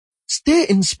Stay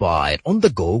inspired on the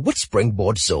go with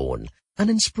Springboard Zone, an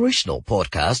inspirational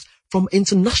podcast from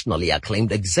internationally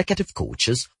acclaimed executive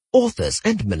coaches, authors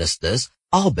and ministers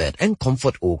Albert and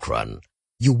Comfort Okran.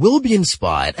 You will be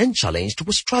inspired and challenged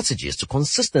with strategies to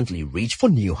consistently reach for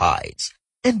new heights.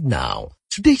 And now,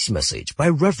 today's message by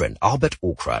Reverend Albert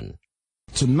Okran.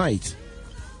 Tonight,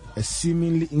 a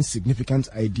seemingly insignificant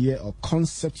idea or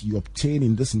concept you obtain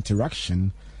in this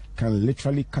interaction can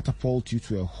literally catapult you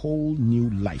to a whole new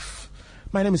life.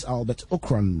 My name is Albert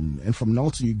Okran, and from now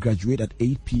till you graduate at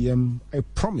 8 p.m., I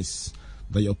promise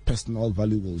that your personal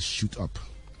value will shoot up.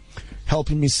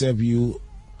 Helping me serve you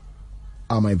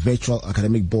are my virtual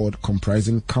academic board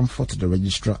comprising Comfort, the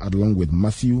registrar, along with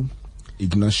Matthew,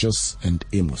 Ignatius, and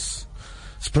Amos.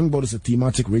 Springboard is a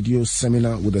thematic radio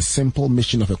seminar with a simple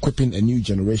mission of equipping a new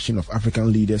generation of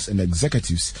African leaders and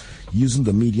executives using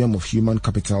the medium of human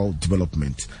capital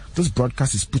development. This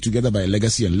broadcast is put together by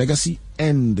Legacy and Legacy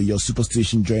and your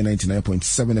superstation Joy 99.7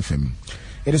 FM.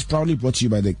 It is proudly brought to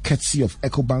you by the courtesy of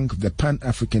EcoBank, the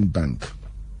Pan-African Bank.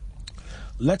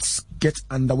 Let's get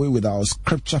underway with our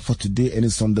scripture for today, and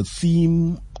it's on the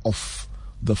theme of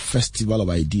the Festival of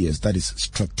Ideas, that is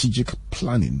strategic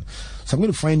planning. So I'm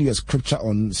going to find you a scripture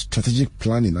on strategic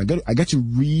planning. I get to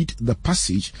read the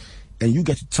passage, and you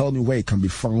get to tell me where it can be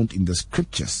found in the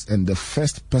scriptures. And the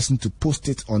first person to post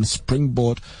it on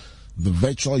Springboard, the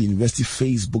Virtual University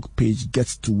Facebook page,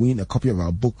 gets to win a copy of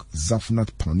our book,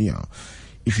 Zafnat Pioneer.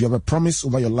 If you have a promise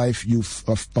over your life, you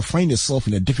find yourself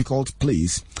in a difficult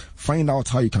place, find out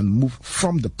how you can move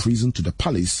from the prison to the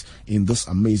palace in this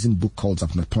amazing book called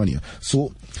Zafnat Pioneer.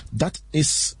 So that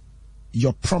is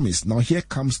your promise. Now here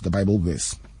comes the Bible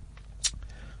verse.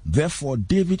 Therefore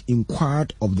David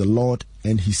inquired of the Lord,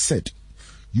 and he said,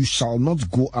 you shall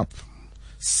not go up,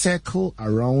 circle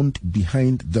around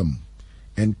behind them,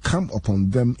 and come upon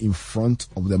them in front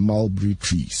of the mulberry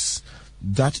trees.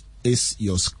 That is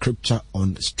your scripture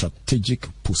on strategic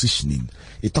positioning.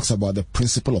 It talks about the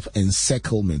principle of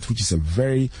encirclement, which is a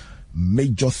very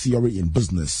major theory in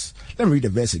business. Let me read the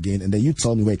verse again, and then you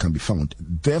tell me where it can be found.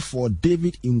 Therefore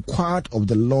David inquired of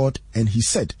the Lord, and he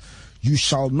said, you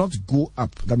shall not go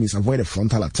up, that means avoid a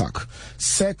frontal attack,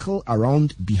 circle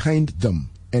around behind them,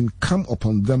 and come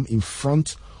upon them in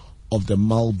front of the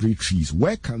mulberry trees.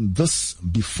 Where can this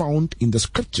be found in the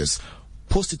scriptures?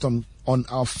 Post it on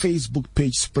our Facebook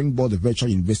page, Springboard, the Virtual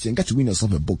University, and get to win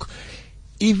yourself a book.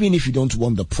 Even if you don't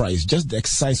want the prize, just the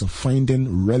exercise of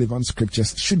finding relevant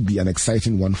scriptures should be an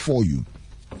exciting one for you.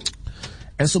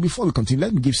 And so before we continue,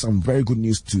 let me give you some very good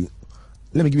news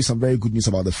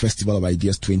about the Festival of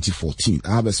Ideas 2014.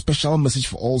 I have a special message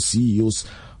for all CEOs,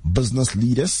 business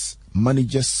leaders,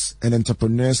 managers, and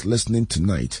entrepreneurs listening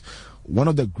tonight. One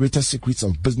of the greatest secrets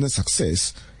of business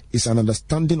success is an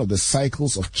understanding of the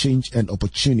cycles of change and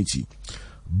opportunity.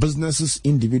 Businesses,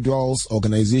 individuals,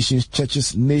 organizations,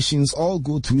 churches, nations all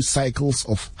go through cycles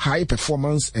of high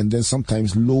performance and then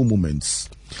sometimes low moments.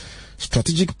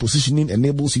 Strategic positioning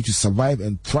enables you to survive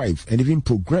and thrive and even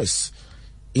progress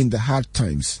in the hard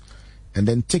times, and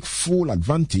then take full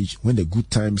advantage when the good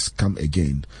times come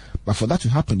again. But for that to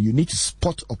happen, you need to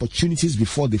spot opportunities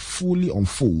before they fully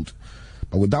unfold.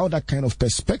 But without that kind of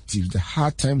perspective, the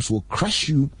hard times will crush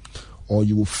you, or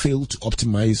you will fail to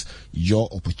optimize your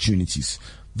opportunities.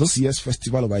 This year's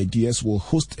Festival of Ideas will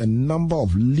host a number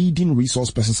of leading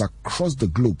resource persons across the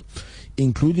globe,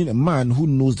 including a man who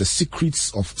knows the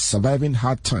secrets of surviving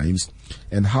hard times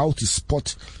and how to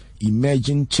spot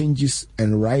emerging changes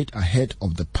and ride ahead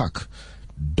of the pack.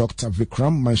 Dr.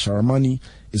 Vikram Mansharamani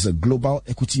is a global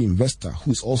equity investor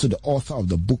who is also the author of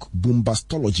the book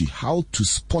Boombastology, How to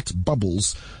Spot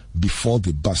Bubbles Before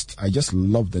They Bust. I just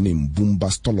love the name,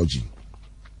 Boombastology.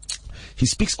 He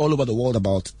speaks all over the world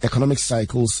about economic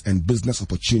cycles and business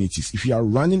opportunities. If you are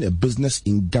running a business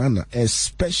in Ghana,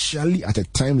 especially at a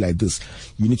time like this,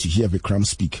 you need to hear Vikram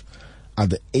speak at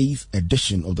the 8th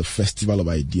edition of the Festival of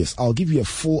Ideas. I'll give you a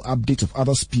full update of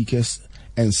other speakers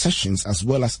and sessions as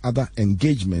well as other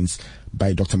engagements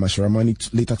by Dr.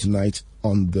 Masharamani later tonight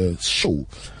on the show.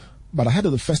 But ahead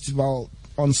of the festival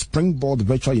on Springboard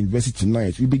Virtual University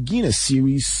tonight, we begin a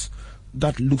series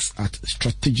that looks at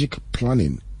strategic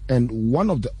planning. And one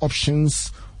of the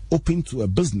options open to a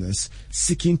business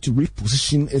seeking to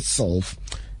reposition itself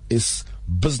is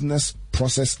business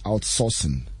process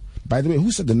outsourcing. By the way,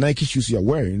 who said the Nike shoes you are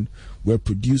wearing were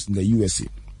produced in the USA?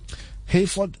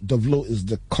 Hayford Dovlo is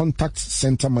the contact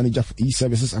center manager for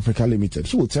eServices Africa Limited.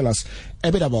 He will tell us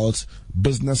a bit about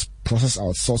business process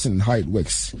outsourcing and how it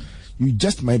works. You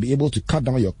just might be able to cut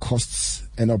down your costs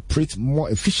and operate more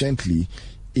efficiently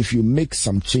if you make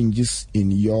some changes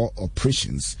in your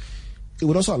operations. it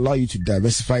would also allow you to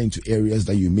diversify into areas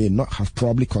that you may not have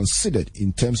probably considered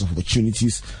in terms of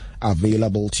opportunities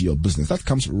available to your business. That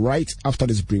comes right after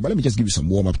this break. But let me just give you some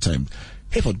warm-up time.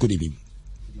 Hayford, good evening.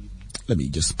 Let me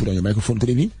just put on your microphone.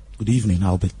 Good evening. Good evening,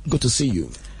 Albert. Good to see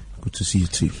you. Good to see you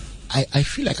too. I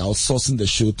feel like outsourcing the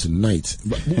show tonight.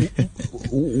 But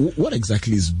what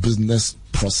exactly is business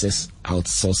process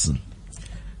outsourcing?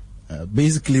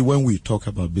 Basically, when we talk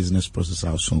about business process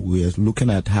outsourcing, we are looking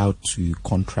at how to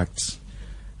contract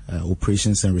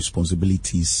operations and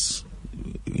responsibilities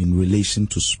in relation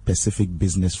to specific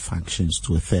business functions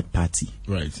to a third party.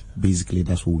 Right. Basically,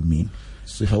 that's what we mean.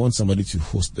 So if I want somebody to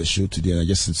host the show today and I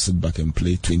just sit back and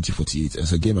play 2048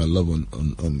 as a game I love on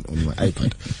my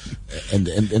iPad and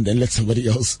then let somebody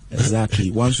else. Exactly.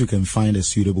 Once you can find a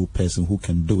suitable person who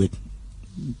can do it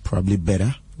probably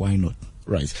better, why not?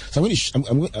 Right. So we're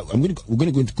going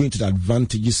to go into the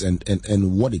advantages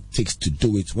and what it takes to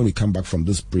do it when we come back from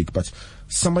this break. But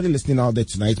somebody listening out there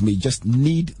tonight may just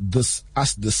need this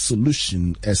as the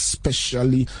solution,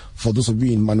 especially for those of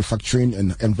you in manufacturing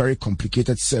and very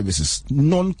complicated services,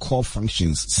 non-core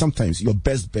functions. Sometimes your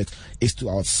best bet is to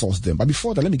outsource them. But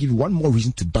before that, let me give you one more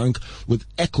reason to bank with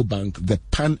EcoBank, the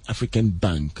Pan-African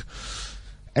Bank.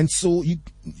 And so,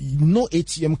 no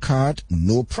ATM card,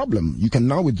 no problem. You can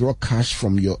now withdraw cash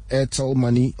from your Airtel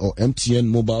Money or MTN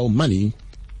Mobile Money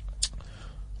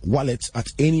wallet at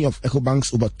any of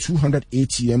EcoBank's over 200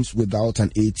 ATMs without an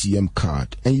ATM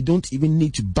card. And you don't even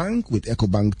need to bank with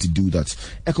EcoBank to do that.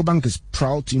 EcoBank is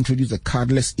proud to introduce a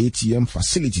cardless ATM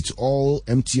facility to all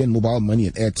MTN Mobile Money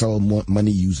and Airtel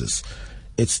Money users.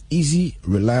 It's easy,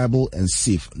 reliable, and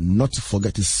safe. Not to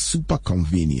forget, it's super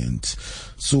convenient.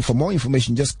 So for more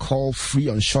information, just call free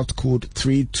on short code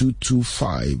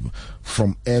 3225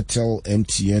 from Airtel,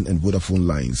 MTN, and Vodafone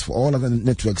lines. For all other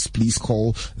networks, please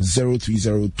call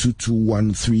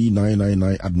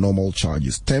 030-221-3999 at normal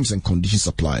charges. Terms and conditions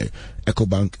apply.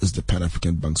 EcoBank is the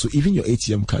Pan-African Bank. So even your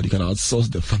ATM card, you can outsource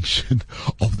the function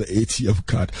of the ATM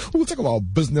card. We'll talk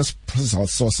about business process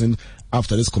outsourcing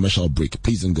after this commercial break.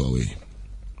 Please don't go away.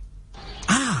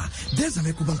 There's an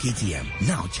EcoBank ATM.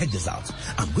 Now check this out.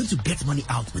 I'm going to get money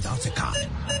out without a card.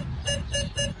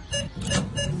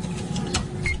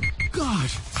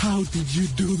 Gosh, how did you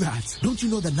do that? Don't you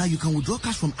know that now you can withdraw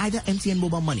cash from either MTN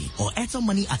Mobile Money or Airtel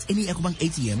Money at any EcoBank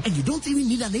ATM and you don't even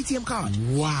need an ATM card?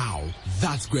 Wow,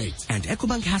 that's great. And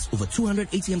EcoBank has over 200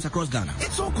 ATMs across Ghana.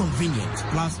 It's so convenient.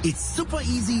 Plus, it's super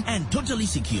easy and totally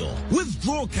secure.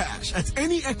 Withdraw cash at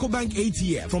any EcoBank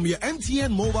ATM from your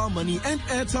MTN Mobile Money and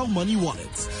Airtel Money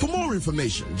wallets. For more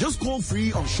information, just call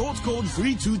free on short code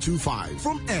 3225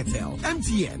 from Airtel,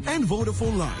 MTN, and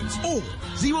Vodafone lines or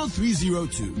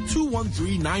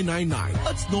 0302-213-999.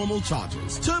 That's normal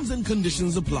charges. Terms and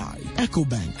conditions apply.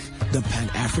 EcoBank, the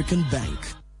Pan-African Bank.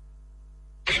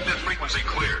 Keep this frequency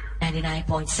clear.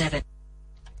 99.7.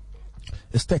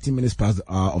 It's 30 minutes past the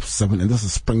hour of 7, and this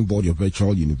is Springboard, your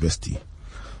virtual university.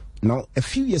 Now, a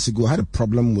few years ago, I had a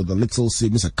problem with a little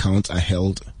savings account I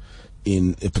held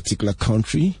in a particular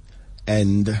country,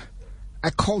 and I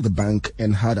called the bank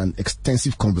and had an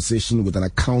extensive conversation with an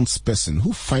accounts person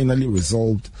who finally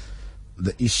resolved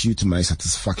the issue to my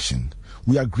satisfaction.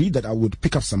 We agreed that I would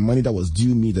pick up some money that was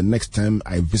due me the next time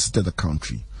I visited the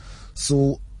country.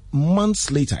 So months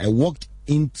later, I walked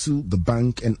into the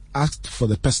bank and asked for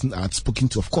the person I had spoken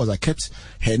to. Of course, I kept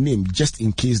her name just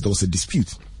in case there was a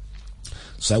dispute.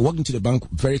 So I walked into the bank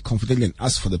very confidently and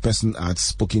asked for the person I had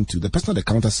spoken to. The person at the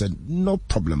counter said, "No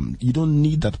problem. You don't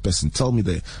need that person. Tell me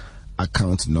the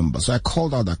account number." So I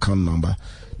called out the account number.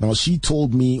 Now she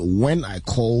told me when I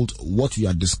called what we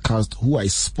had discussed, who I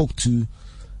spoke to,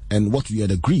 and what we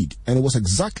had agreed, and it was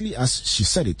exactly as she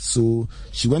said it. So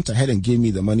she went ahead and gave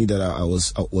me the money that I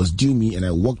was due me, and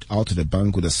I walked out of the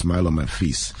bank with a smile on my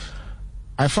face.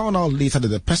 I found out later that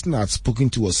the person I had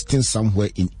spoken to was still somewhere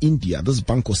in India. This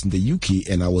bank was in the UK,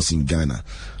 and I was in Ghana.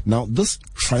 Now this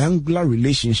triangular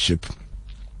relationship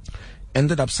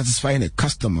ended up satisfying a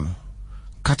customer,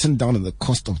 cutting down on the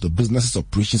cost of the business's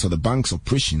operations or the bank's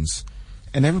operations,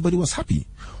 and everybody was happy.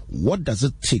 What does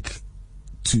it take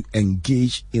to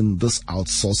engage in this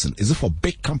outsourcing? Is it for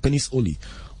big companies only,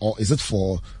 or is it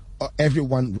for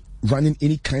everyone running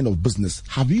any kind of business?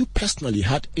 Have you personally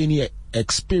had any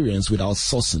experience with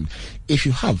outsourcing? If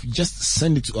you have, just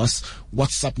send it to us.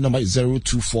 WhatsApp number is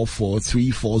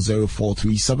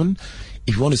 0244340437.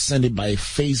 If you want to send it by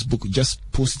Facebook, just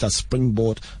post it at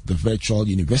Springboard, the virtual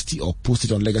university, or post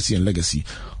it on Legacy and Legacy.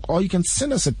 Or you can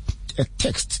send us a a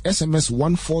text, SMS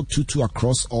 1422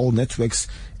 across all networks,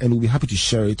 and we'll be happy to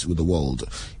share it with the world.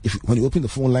 When you open the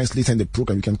phone lines later in the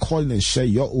program, you can call in and share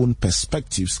your own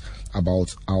perspectives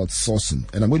about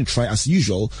outsourcing. And I'm going to try, as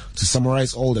usual, to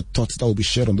summarize all the thoughts that will be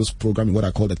shared on this program in what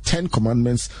I call the 10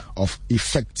 commandments of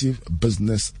effective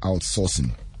business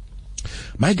outsourcing.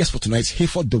 My guest for tonight is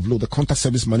Hayford Dovlo, the contact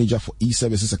service manager for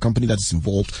eServices, a company that is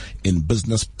involved in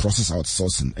business process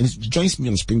outsourcing. And he joins me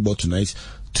on Springboard tonight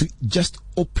to just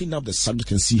open up the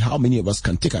subject and see how many of us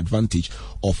can take advantage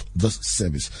of this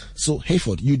service. So,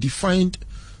 Hayford, you defined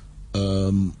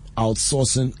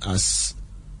outsourcing as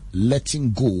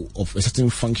letting go of a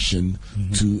certain function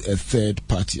to a third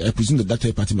party. I presume that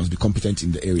third party must be competent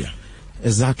in the area.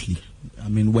 Exactly. I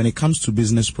mean, when it comes to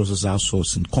business process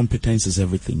outsourcing, competence is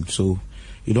everything. So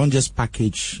you don't just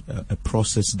package a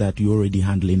process that you're already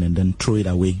handling and then throw it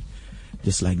away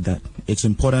just like that. It's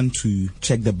important to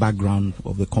check the background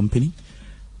of the company.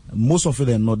 Most of it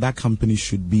and not, that company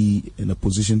should be in a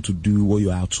position to do what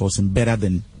you're outsourcing better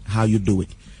than how you do it.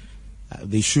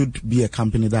 They should be a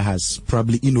company that has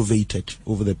probably innovated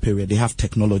over the period. They have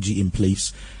technology in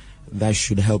place that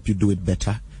should help you do it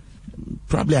better,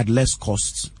 probably at less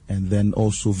costs, and then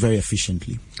also very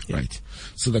efficiently. Right.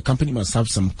 So the company must have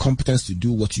some competence to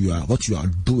do what you are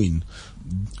doing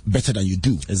better than you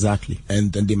do. Exactly.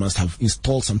 And then they must have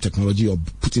installed some technology or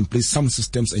put in place some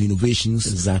systems and innovations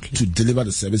to deliver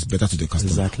the service better to the customer.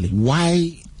 Exactly.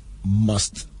 Why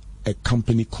must a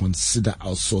company consider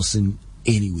outsourcing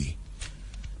anyway?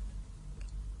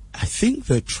 I think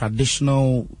the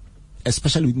traditional,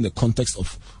 especially within the context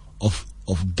of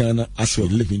Ghana as we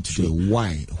live in today,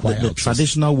 why the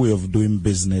traditional way of doing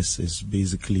business is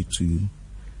basically to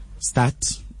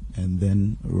start and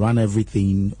then run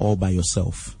everything all by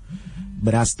yourself.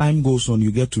 But as time goes on,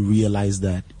 you get to realize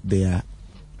that there are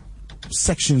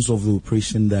sections of the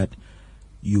operation that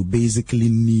you basically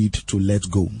need to let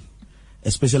go,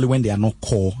 especially when they are not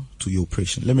core to your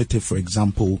operation. Let me take, for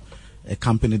example, a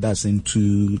company that's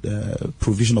into the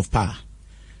provision of power.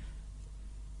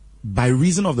 By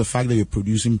reason of the fact that you're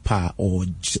producing power or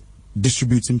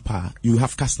distributing power, you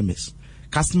have customers.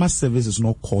 Customer service is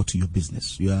not core to your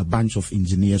business. You are a bunch of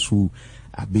engineers who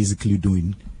are basically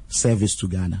doing service to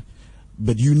Ghana.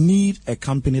 But you need a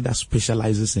company that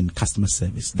specializes in customer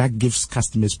service, that gives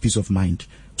customers peace of mind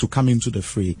to come into the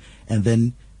fray and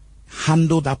then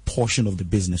handle that portion of the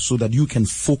business so that you can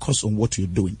focus on what you're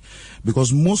doing.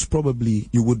 Because most probably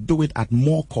you would do it at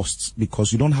more costs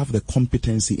because you don't have the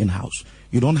competency in-house.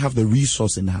 You don't have the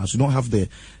resource in-house. You don't have the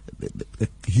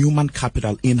human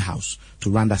capital in-house to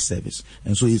run that service.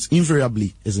 And so it's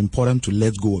invariably is important to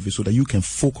let go of it so that you can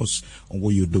focus on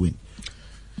what you're doing.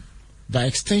 By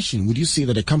extension, would you say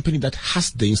that a company that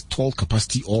has the installed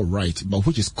capacity all right, but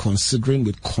which is considering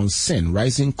with concern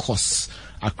rising costs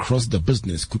across the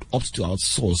business, could opt to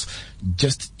outsource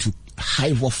just to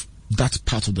hive off that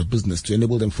part of the business to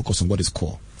enable them focus on what is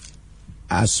core?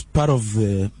 As part of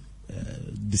the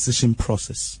decision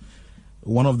process,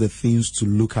 one of the things to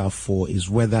look out for is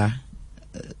whether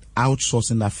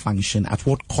outsourcing that function, at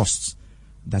what cost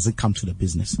does it come to the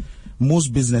business? Most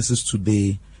businesses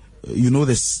today,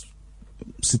 this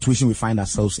situation we find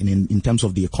ourselves in terms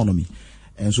of the economy.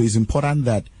 And so it's important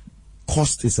that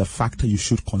cost is a factor you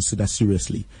should consider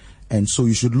seriously. And so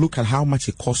you should look at how much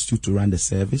it costs you to run the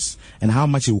service and how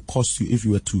much it will cost you if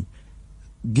you were to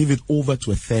give it over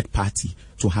to a third party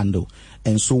to handle.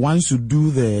 And so once you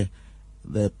do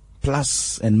the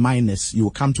plus and minus, you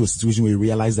will come to a situation where you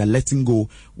realize that letting go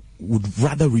would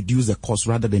rather reduce the cost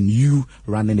rather than you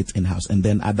running it in-house. And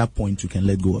then at that point, you can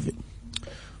let go of it.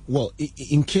 Well,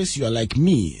 in case you are like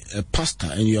me, a pastor,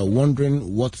 and you are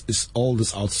wondering what is all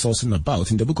this outsourcing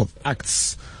about, in the book of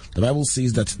Acts, the Bible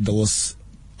says that there was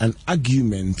an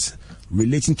argument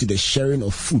relating to the sharing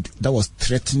of food that was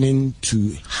threatening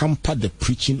to hamper the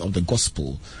preaching of the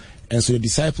gospel. And so the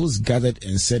disciples gathered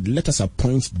and said, let us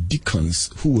appoint deacons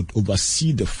who would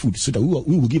oversee the food so that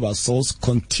we will give ourselves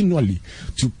continually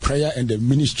to prayer and the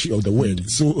ministry of the word.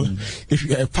 So if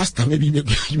you are a pastor, maybe you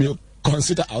may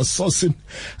consider outsourcing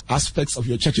aspects of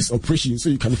your church's operation so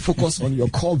you can focus on your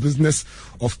core business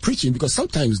of preaching, because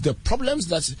sometimes the problems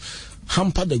that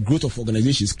hamper the growth of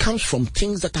organizations comes from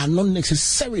things that are not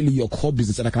necessarily your core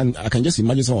business. And I can just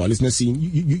imagine some of our listeners saying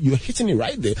you're hitting it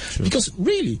right there. Sure. Because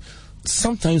really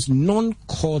sometimes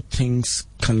non-core things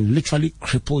can literally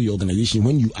cripple your organization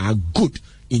when you are good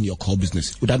in your core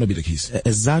business. Would that not be the case?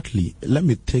 Exactly. Let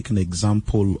me take an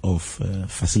example of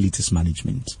facilities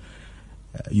management.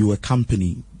 You're a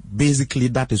company, basically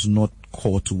that is not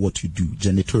core to what you do.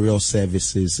 Janitorial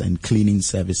services and cleaning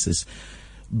services.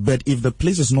 But if the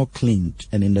place is not cleaned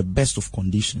and in the best of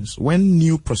conditions, when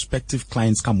new prospective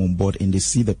clients come on board and they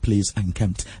see the place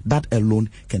unkempt, that alone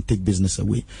can take business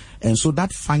away. And so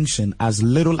that function, as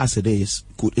little as it is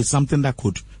something that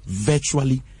could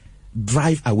virtually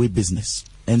drive away business.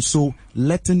 And so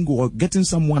letting go or getting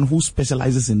someone who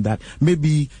specializes in that,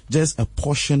 maybe just a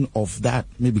portion of that,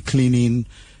 maybe cleaning,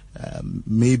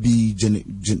 maybe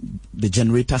the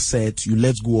generator set, you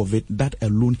let go of it, that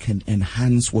alone can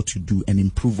enhance what you do and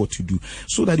improve what you do,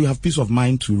 so that you have peace of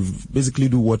mind to basically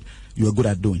do what you are good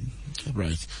at doing.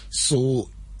 Right. So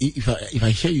if I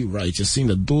hear you right, you're saying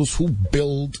that those who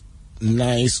build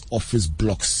nice office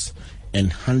blocks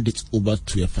and hand it over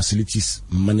to a facilities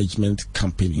management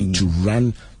company to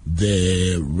run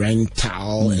the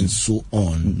rental and so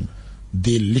on,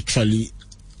 they literally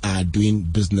are doing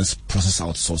business process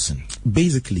outsourcing.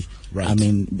 Basically, right. I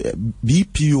mean,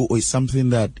 BPO is something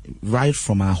that right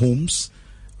from our homes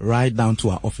right down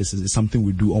to our offices is something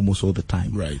we do almost all the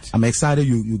time. Right. I'm excited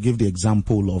you give the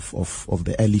example of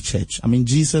the early church. I mean,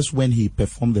 Jesus, when he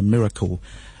performed the miracle,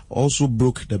 also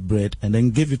broke the bread and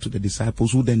then gave it to the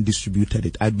disciples, who then distributed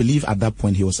it. I believe at that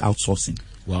point he was outsourcing.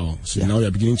 Wow. So now you're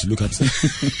beginning to look at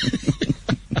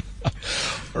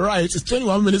right, it's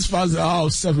 21 minutes past the hour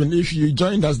of 7. If you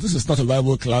joined us, this is not a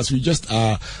Bible class. We just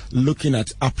are looking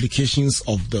at applications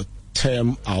of the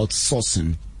term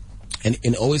outsourcing. And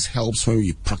it always helps when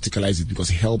we practicalize it,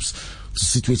 because it helps to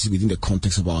situate it within the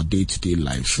context of our day-to-day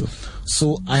life. Sure.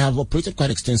 So I have operated quite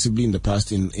extensively in the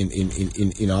past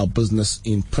in our business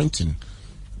in printing.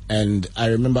 And I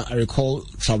recall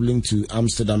traveling to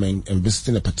Amsterdam and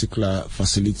visiting a particular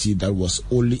facility that was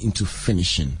only into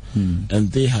finishing.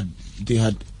 And they had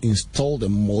installed a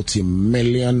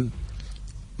multi-million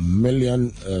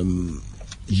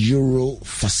euro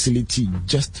facility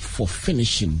just for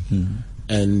finishing.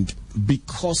 And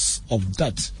because of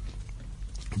that,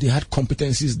 they had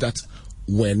competencies that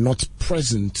were not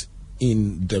present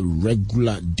in the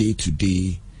regular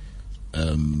day-to-day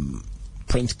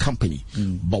print company.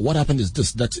 But what happened is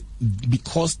this, that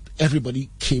because everybody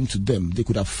came to them, they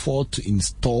could afford to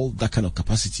install that kind of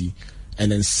capacity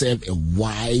and then serve a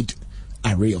wide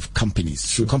array of companies.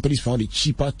 So companies found it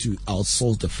cheaper to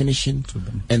outsource the finishing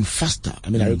and faster. I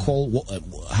mean, I recall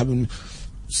having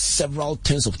several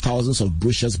tens of thousands of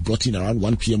brochures brought in around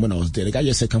 1 p.m. when I was there. The guy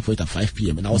just said come for it at 5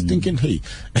 p.m. And I was thinking, hey,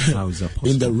 how is that possible?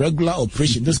 In the regular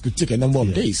operation, this could take a number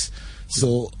of days.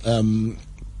 So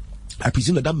I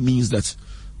presume that means that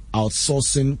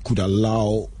outsourcing could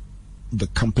allow the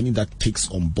company that takes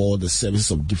on board the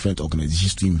services of different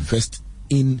organizations to invest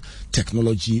in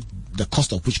technology, the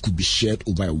cost of which could be shared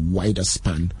over a wider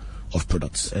span of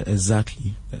products.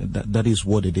 Exactly. That is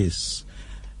what it is.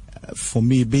 For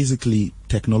me, basically,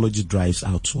 technology drives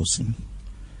outsourcing.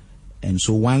 And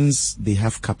so once they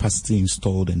have capacity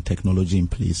installed and technology in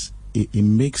place, it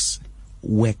makes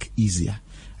work easier.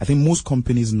 I think most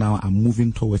companies now are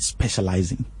moving towards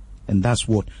specializing. And that's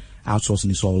what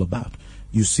outsourcing is all about.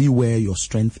 You see where your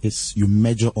strength is, you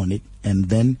measure on it, and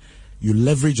then you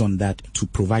leverage on that to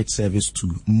provide service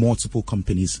to multiple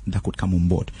companies that could come on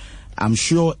board. I'm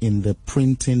sure in the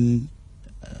printing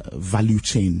value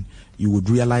chain, you would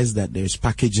realize that there is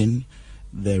packaging,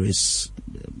 there is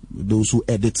those who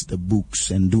edit the books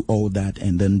and do all that,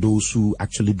 and then those who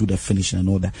actually do the finishing and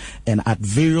all that. And at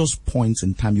various points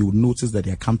in time, you would notice that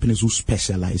there are companies who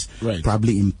specialize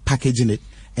probably in packaging it,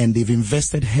 and they've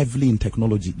invested heavily in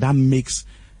technology. That makes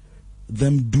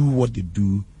them do what they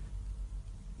do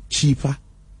cheaper,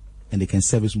 and they can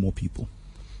service more people.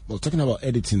 Well, talking about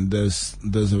editing, there's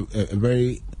a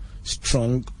very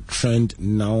strong trend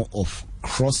now of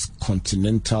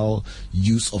cross-continental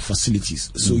use of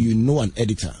facilities. So you know an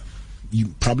editor. You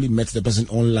probably met the person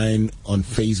online on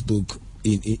Facebook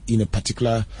in a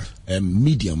particular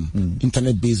medium,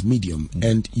 internet-based medium,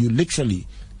 and you literally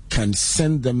can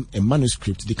send them a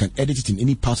manuscript. They can edit it in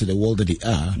any part of the world that they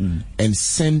are and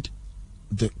send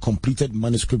the completed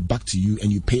manuscript back to you,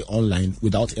 and you pay online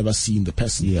without ever seeing the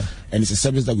person. And it's a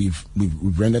service that we've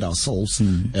rendered ourselves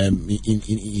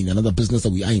in another business that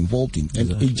we are involved in.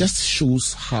 And it just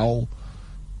shows how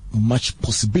much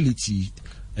possibility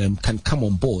can come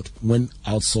on board when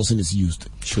outsourcing is used.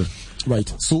 Sure.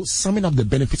 Right. So summing up the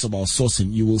benefits of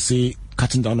outsourcing, you will say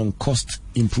cutting down on cost,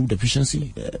 improved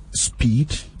efficiency,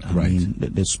 speed. I mean,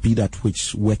 the speed at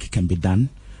which work can be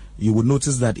done. You would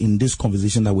notice that in this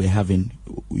conversation that we're having,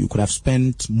 you could have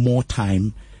spent more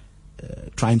time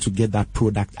trying to get that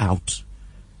product out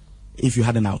if you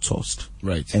hadn't outsourced.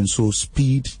 Right. And so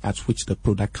speed at which the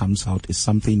product comes out is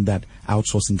something that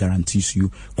outsourcing guarantees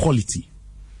you. Quality.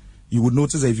 you would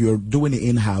notice that if you're doing it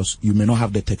in-house, you may not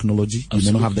have the technology, you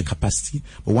may not have the capacity.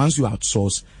 But once you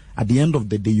outsource, at the end of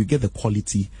the day, you get the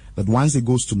quality that once it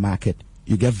goes to market,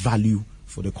 you get value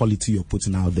for the quality you're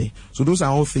putting out there. So those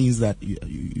are all things that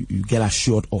you get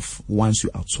assured of once you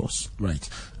outsource. Right.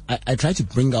 I try to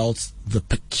bring out the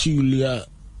peculiar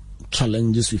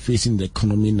challenges we face in the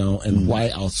economy now and why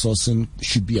outsourcing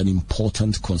should be an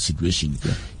important consideration.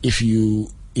 Yeah.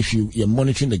 If you're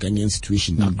monitoring the Ghanaian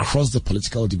situation across the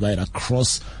political divide,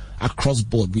 across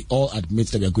board, we all admit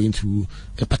that we are going through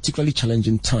a particularly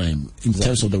challenging time in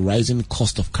terms of the rising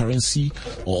cost of currency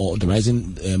or the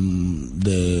rising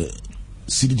the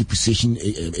cedi depreciation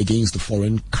against the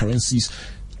foreign currencies,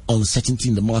 uncertainty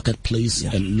in the marketplace,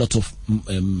 a lot of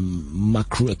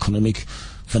macroeconomic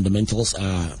fundamentals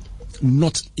are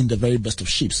not in the very best of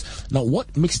shapes. Now,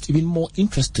 what makes it even more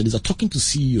interesting is that talking to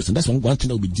CEOs, and that's one thing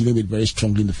that we'll be dealing with very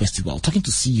strongly in the festival, talking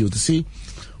to CEOs, they say,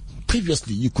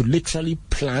 previously, you could literally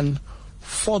plan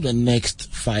for the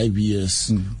next 5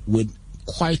 years with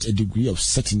quite a degree of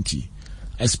certainty.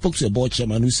 I spoke to a board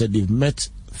chairman who said they've met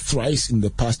thrice in the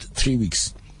past 3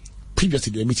 weeks.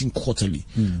 Previously, they were meeting quarterly,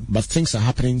 but things are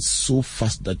happening so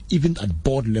fast that even at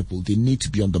board level, they need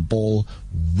to be on the ball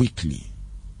weekly.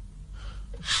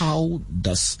 How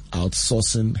does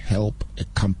outsourcing help a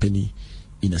company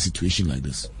in a situation like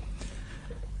this?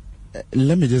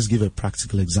 Let me just give a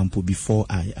practical example before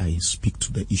I speak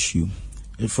to the issue.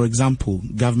 For example,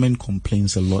 government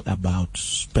complains a lot about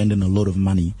spending a lot of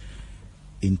money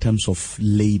in terms of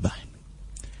labor.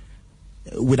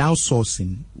 With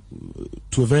outsourcing,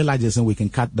 to a very large extent, we can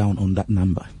cut down on that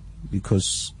number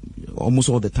because almost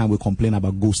all the time we complain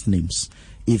about ghost names.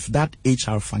 If that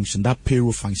HR function, that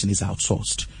payroll function is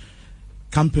outsourced,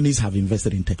 companies have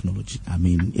invested in technology. I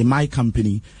mean, in my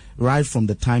company, right from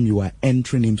the time you are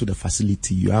entering into the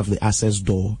facility, you have the access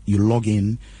door, you log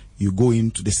in, you go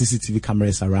into the CCTV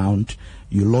cameras around,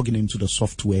 you log in into the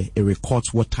software, it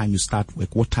records what time you start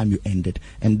work, what time you ended,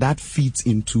 and that feeds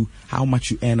into how much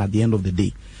you earn at the end of the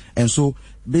day. And so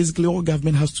basically all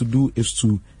government has to do is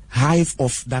to hive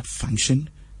off that function,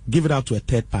 give it out to a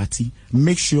third party,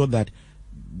 make sure that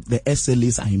the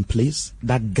SLAs are in place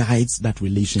that guides that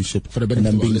relationship. For the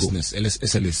benefit of our listeners,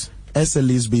 SLAs.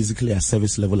 SLAs basically are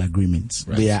service level agreements.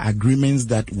 Right. They are agreements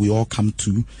that we all come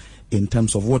to in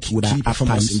terms of what would key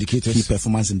performance indicators,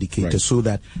 right, so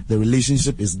that the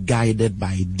relationship is guided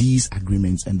by these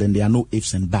agreements, and then there are no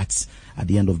ifs and buts at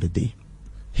the end of the day.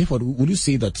 Hayford, would you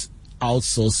say that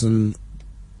outsourcing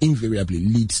invariably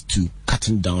leads to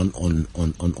cutting down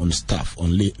on staff,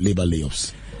 on labor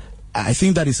layoffs? I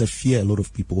think that is a fear a lot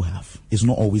of people have. It's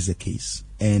not always the case.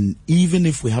 And even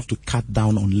if we have to cut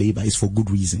down on labor, it's for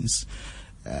good reasons.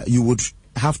 You would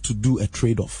have to do a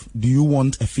trade-off. Do you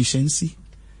want efficiency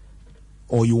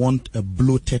or you want a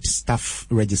bloated staff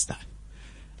register?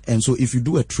 And so if you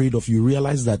do a trade-off, you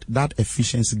realize that that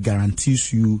efficiency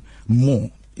guarantees you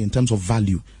more in terms of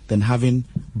value than having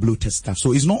bloated staff.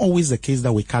 So it's not always the case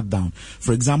that we cut down.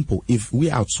 For example, if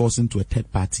we are outsourcing to a third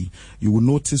party, you will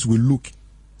notice we look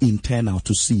internal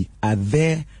to see, are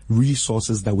there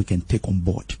resources that we can take on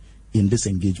board in this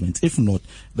engagement? If not,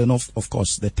 then of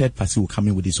course the third party will come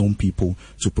in with his own people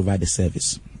to provide the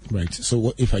service. Right.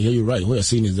 So if I hear you right, what you're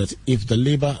saying is that if the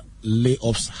labor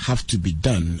layoffs have to be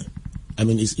done, I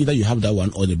mean, it's either you have that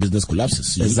one or the business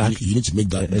collapses. Exactly. You need to make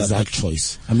that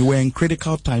choice. I mean, we're in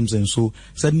critical times, and so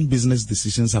certain business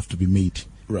decisions have to be made,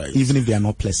 right, even if they are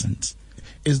not pleasant.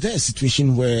 Is there a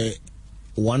situation where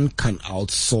one can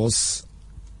outsource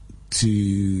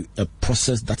to a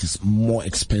process that is more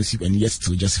expensive and yet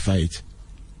still justify it?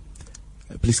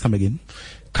 Please come again.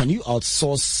 Can you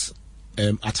outsource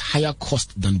at higher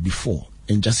cost than before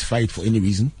and justify it for any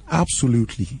reason?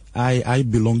 Absolutely. I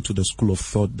belong to the school of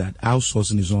thought that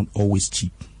outsourcing is not always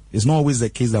cheap. It's not always the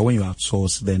case that when you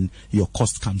outsource, then your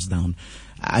cost comes down.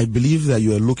 I believe that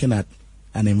you are looking at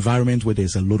an environment where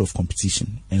there's a lot of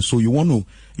competition, and so you want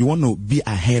to be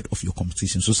ahead of your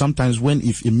competition. So sometimes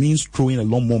if it means throwing a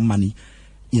lot more money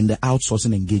in the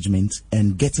outsourcing engagement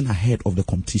and getting ahead of the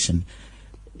competition,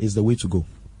 is the way to go.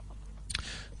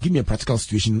 Give me a practical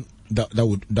situation that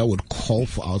would call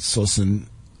for outsourcing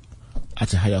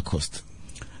at a higher cost.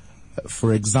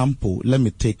 For example, let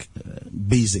me take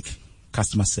basic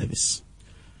customer service.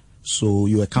 So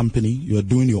you're a company, you're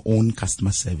doing your own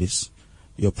customer service.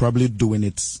 You're probably doing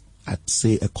it at,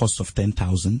 say, a cost of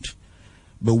 10,000.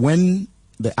 But when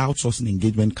the outsourcing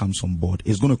engagement comes on board,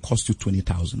 it's going to cost you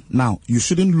 20,000. Now, you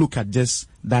shouldn't look at just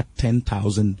that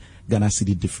 10,000 Ghana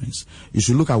cedi difference. You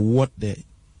should look at what the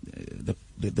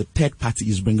the third party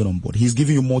is bringing on board. He's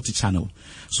giving you multi-channel.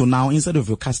 So now instead of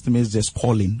your customers just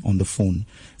calling on the phone,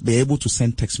 they're able to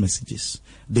send text messages.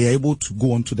 They're able to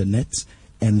go onto the net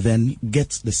and then get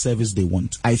the service they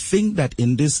want. I think that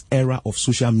in this era of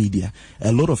social media,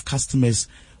 a lot of customers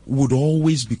would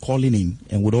always be calling in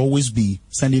and would always be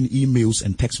sending emails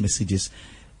and text messages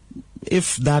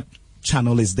if that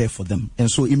channel is there for them. And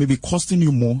so it may be costing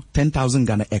you more, 10,000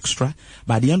 Ghana extra,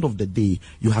 but at the end of the day,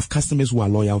 you have customers who are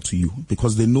loyal to you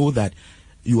because they know that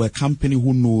you are a company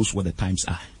who knows what the times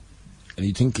are. And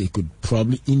you think it could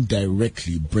probably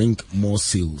indirectly bring more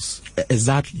sales?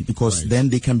 Exactly, because then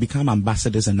they can become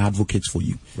ambassadors and advocates for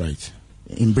you. Right.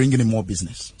 In bringing in more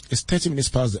business. It's 30 minutes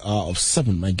past the hour of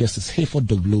 7. My guest is Hayford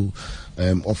Doglo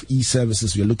of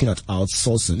eServices. We are looking at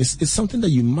outsourcing. It's something that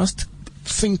you must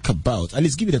think about, at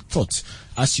least give it a thought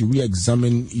as you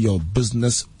re-examine your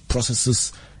business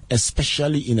processes,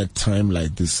 especially in a time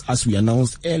like this. As we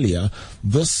announced earlier,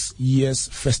 this year's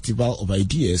Festival of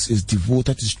Ideas is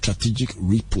devoted to strategic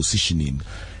repositioning.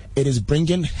 It is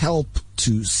bringing help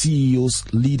to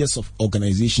CEOs, leaders of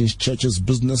organizations, churches,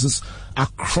 businesses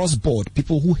across board,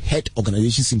 people who head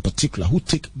organizations in particular, who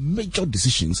take major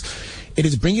decisions. It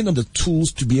is bringing them the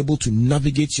tools to be able to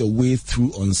navigate your way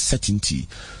through uncertainty.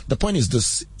 The point is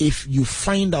this: if you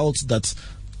find out that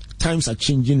times are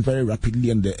changing very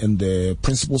rapidly and the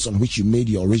principles on which you made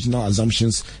your original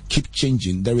assumptions keep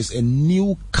changing, there is a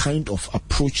new kind of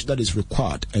approach that is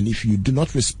required. And if you do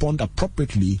not respond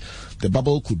appropriately, the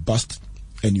bubble could burst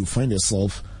and you find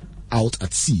yourself out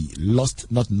at sea,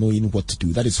 lost, not knowing what to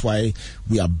do. That is why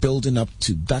we are building up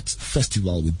to that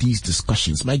festival with these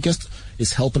discussions. My guest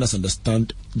is helping us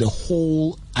understand the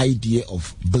whole idea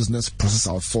of business process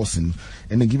outsourcing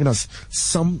and then giving us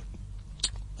some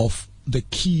of the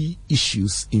key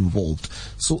issues involved.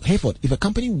 So, Hayford, if a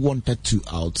company wanted to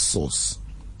outsource,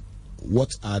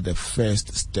 what are the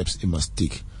first steps it must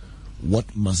take?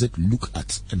 What must it look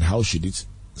at, and how should it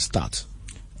start?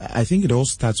 I think it all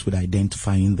starts with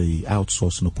identifying the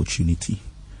outsourcing opportunity.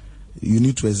 You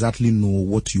need to exactly know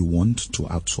what you want to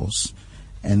outsource,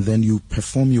 and then you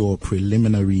perform your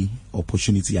preliminary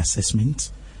opportunity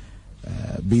assessment.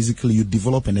 Basically, you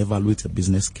develop and evaluate a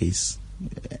business case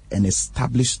and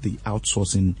establish the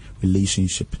outsourcing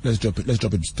relationship. Let's drop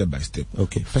it step by step.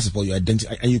 Okay. First of all, you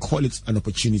identify, and you call it an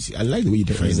opportunity. I like the way you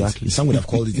define exactly. it. Some would have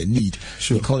called it a need.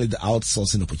 Sure. You call it the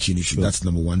outsourcing opportunity. Sure. That's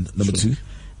number one. Number two?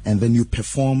 And then you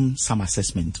perform some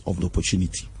assessment of the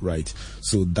opportunity. Right.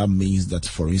 So that means that,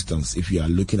 for instance, if you are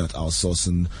looking at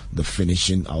outsourcing the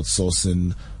finishing,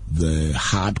 outsourcing the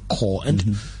hardcore,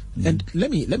 and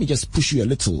let me just push you a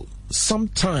little.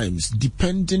 Sometimes,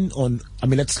 depending on,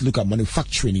 let's look at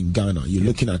manufacturing in Ghana. You're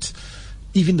looking at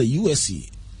even the USA.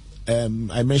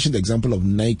 I mentioned the example of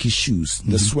Nike shoes.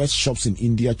 The sweatshops in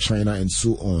India, China, and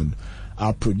so on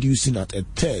are producing at a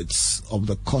third of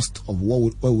the cost of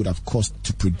what would have cost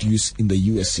to produce in the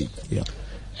USA. Yeah.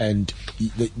 And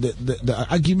the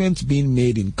argument being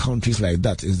made in countries like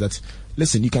that is that,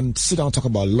 listen, you can sit down and talk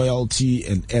about loyalty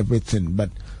and everything, but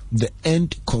the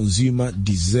end consumer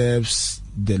deserves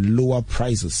the lower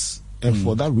prices. And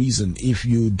for that reason, if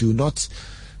you do not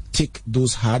take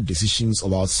those hard decisions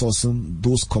of outsourcing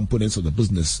those components of the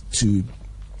business to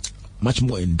much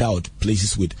more endowed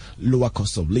places with lower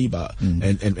cost of labor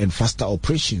and faster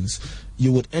operations,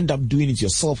 you would end up doing it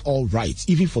yourself all right,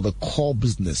 even for the core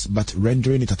business, but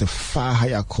rendering it at a far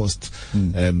higher cost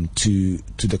to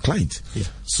the client. Yeah.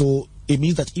 So it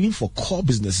means that even for core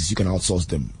businesses, you can outsource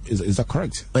them. Is that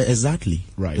correct? Exactly.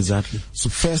 Right. Exactly. So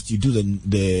first you do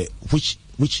the which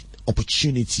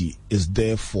opportunity is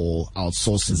there for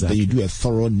outsourcing. Exactly. Then you do a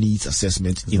thorough needs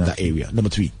assessment in that area. Number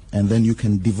three. And then you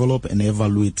can develop and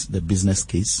evaluate the business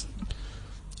case.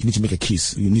 You need to make a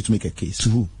case. You need to make a case. To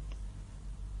who?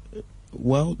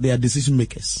 Well, they are decision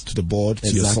makers. To the board, to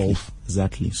Exactly. yourself.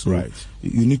 Exactly. So Right.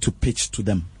 you need to pitch to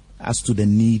them as to the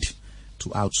need to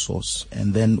outsource.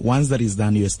 And then once that is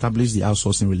done, you establish the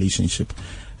outsourcing relationship.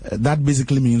 That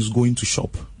basically means going to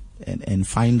shop and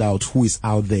find out who is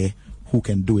out there who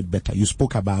can do it better. You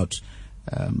spoke about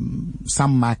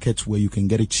some markets where you can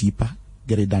get it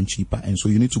done cheaper. And so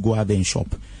you need to go out there and shop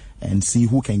and see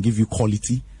who can give you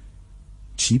quality,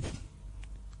 cheap,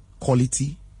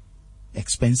 quality,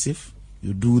 expensive.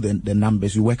 You do the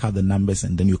numbers, you work out the numbers,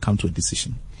 and then you come to a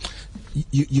decision.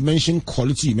 You mentioned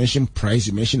quality, you mentioned price,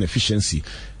 you mentioned efficiency.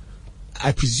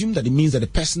 I presume that it means that the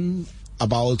person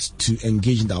about to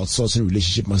engage in the outsourcing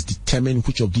relationship must determine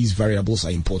which of these variables are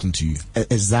important to you.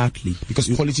 Exactly. Because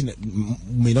quality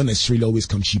may not necessarily always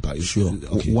come cheaper. Sure.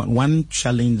 Okay. One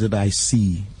challenge that I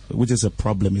see, which is a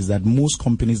problem, is that most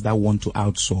companies that want to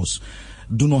outsource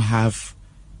do not have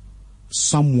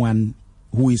someone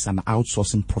who is an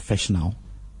outsourcing professional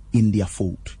in their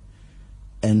fold.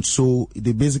 And so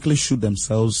they basically shoot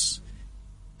themselves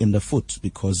in the foot,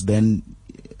 because then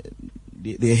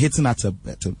they're hitting at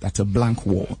a blank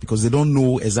wall, because they don't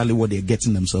know exactly what they're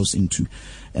getting themselves into.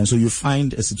 And so you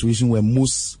find a situation where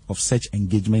most of such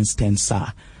engagements tend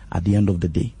sour at the end of the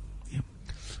day. Yeah.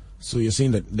 So you're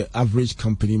saying that the average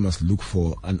company must look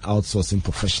for an outsourcing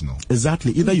professional?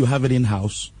 Exactly. Either you have it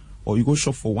in-house or you go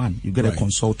shop for one. You get a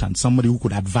consultant, somebody who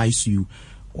could advise you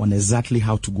on exactly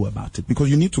how to go about it. Because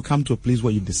you need to come to a place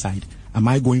where you decide, am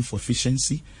I going for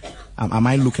efficiency? Am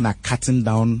I looking at cutting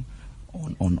down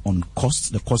on costs,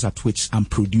 the cost at which I'm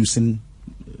producing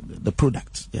the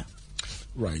product? Yeah.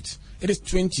 Right. It is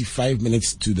 25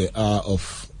 minutes to the hour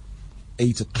of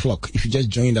 8 o'clock. If you just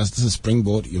joined us, this is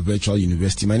Springboard, your virtual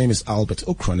university. My name is Albert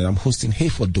Okran, and I'm hosting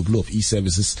Hayford Doglo of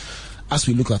eServices. As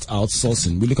we look at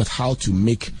outsourcing, we look at how to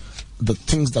make the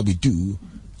things that we do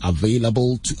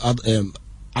available to other,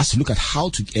 as we look at how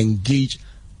to engage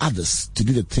others to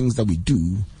do the things that we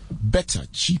do better,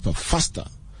 cheaper, faster,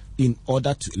 in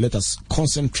order to let us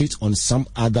concentrate on some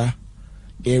other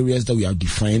areas that we have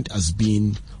defined as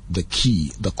being the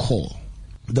key, the core.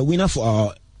 The winner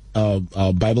for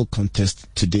our Bible contest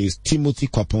today is Timothy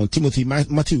Kwapon. Timothy,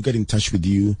 Matthew will get in touch with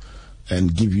you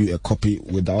and give you a copy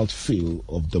without fail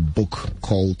of the book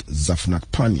called Zafnat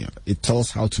Pania. It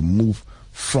tells how to move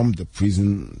from the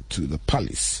prison to the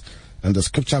palace. And the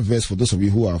scripture verse for those of you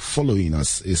who are following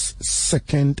us is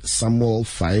 2 Samuel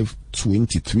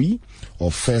 5:23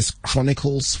 or 1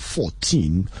 Chronicles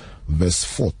 14 verse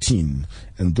 14.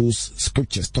 And those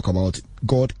scriptures talk about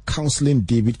God counseling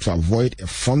David to avoid a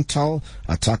frontal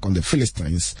attack on the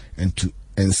Philistines and to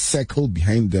encircle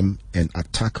behind them and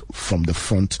attack from the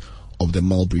front of the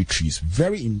mulberry trees.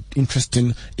 Very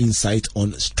interesting insight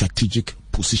on strategic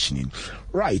positioning.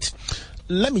 Right.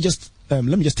 Let me just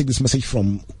take this message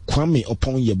from Kwame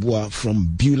Opon Yebua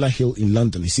from Beulah Hill in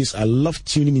London. He says, I love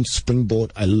tuning into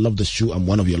Springboard. I love the show. I'm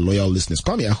one of your loyal listeners.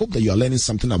 Kwame, I hope that you are learning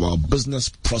something about business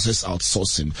process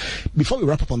outsourcing. Before we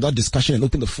wrap up on that discussion and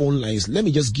open the phone lines, let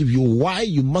me just give you why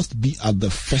you must be at the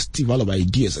Festival of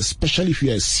Ideas, especially if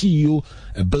you're a CEO,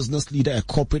 a business leader, a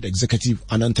corporate executive,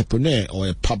 an entrepreneur, or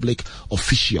a public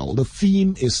official. The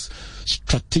theme is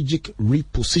strategic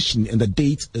repositioning, and the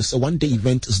date is a one-day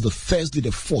event. Is the Thursday, the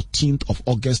 14th of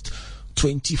August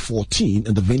 2014,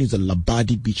 and the venue is the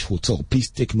Labadi Beach Hotel. Please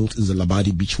take note, it's the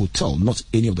Labadi Beach Hotel, not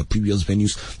any of the previous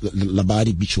venues. The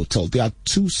Labadi Beach Hotel. There are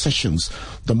 2 sessions.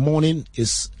 The morning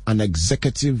is an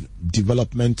executive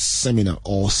development seminar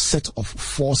or set of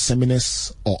 4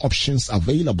 seminars or options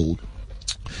available.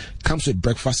 Comes with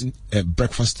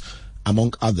breakfast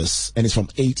among others, and it's from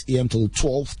 8 a.m. till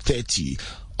 12:30.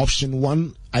 Option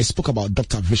 1, I spoke about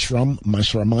Dr. Vishram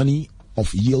Manshramani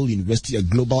of Yale University, a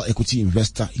global equity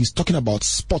investor. He's talking about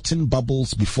spotting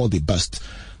bubbles before they burst,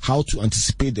 how to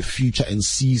anticipate the future and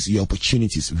seize your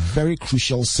opportunities. Very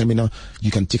crucial seminar you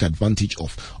can take advantage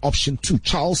of. Option 2,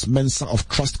 Charles Mensah of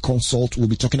Trust Consult will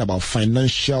be talking about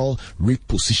financial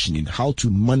repositioning, how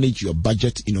to manage your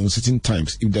budget in uncertain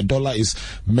times. If the dollar is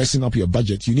messing up your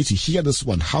budget, you need to hear this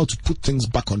one, how to put things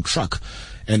back on track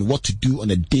and what to do on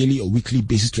a daily or weekly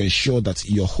basis to ensure that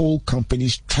your whole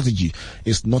company's strategy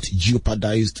is not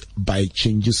jeopardized by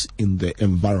changes in the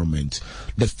environment.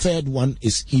 The third one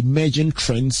is emerging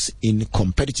trends in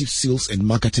competitive sales and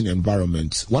marketing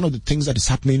environment. One of the things that is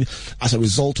happening as a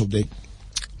result of the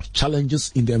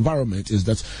challenges in the environment is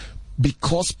that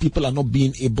because people are not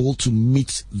being able to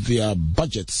meet their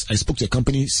budgets. I spoke to a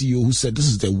company CEO who said this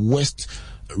is the worst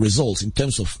results in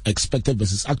terms of expected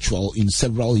versus actual in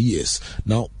several years.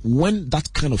 Now, when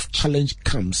that kind of challenge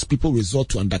comes, people resort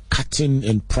to undercutting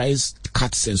and price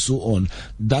cuts and so on.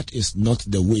 That is not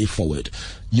the way forward.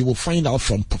 You will find out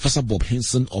from Professor Bob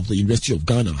Hinson of the University of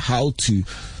Ghana how to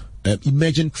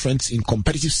emerging trends in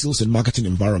competitive sales and marketing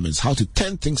environments, how to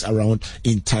turn things around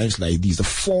in times like these. The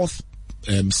fourth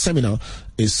seminar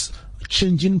is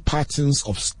changing patterns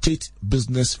of state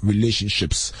business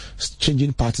relationships.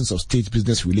 Changing patterns of state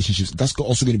business relationships. That's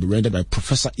also going to be rendered by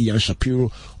Professor Ian Shapiro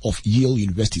of Yale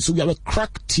University. So we have a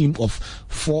crack team of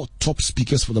 4 top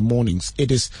speakers for the mornings.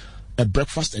 It is a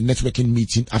breakfast and networking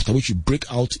meeting, after which you break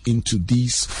out into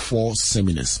these 4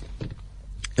 seminars.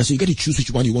 And so you get to choose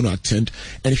which one you want to attend.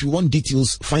 And if you want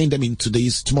details, find them in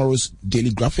tomorrow's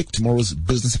Daily Graphic, tomorrow's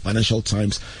Business and Financial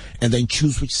Times, and then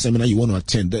choose which seminar you want to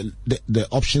attend. The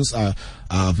options are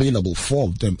available, 4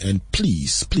 of them. And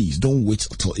please don't wait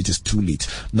until it is too late.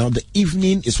 Now, the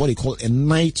evening is what they call a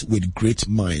night with great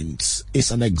minds.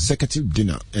 It's an executive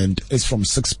dinner, and it's from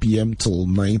 6 p.m. till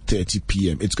 9:30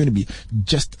 p.m. It's going to be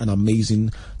just an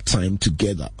amazing time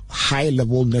together.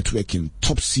 High-level networking,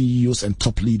 top CEOs and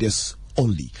top leaders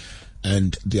only,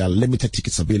 and there are limited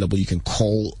tickets available. You can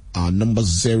call our number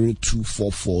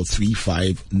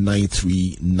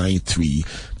 0244359393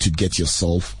 to get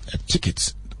yourself a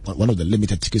ticket, one of the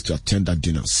limited tickets to attend that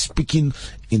dinner. Speaking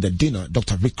in the dinner,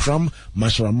 Dr. Vikram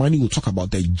Masharamani will talk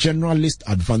about the generalist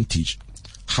advantage,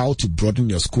 how to broaden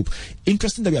your scope.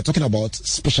 Interesting that we are talking about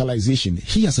specialization.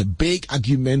 He has a big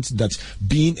argument that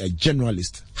being a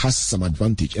generalist has some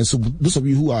advantage. And so those of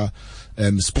you who are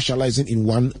specializing in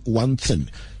one thing,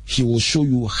 he will show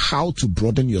you how to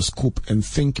broaden your scope and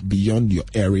think beyond your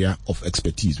area of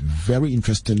expertise. Very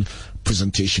interesting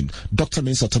presentation. Dr.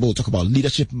 Mensa Tabo will talk about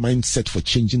leadership mindset for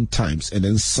changing times. And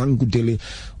then Sangudele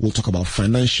will talk about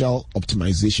financial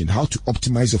optimization, how to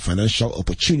optimize your financial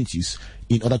opportunities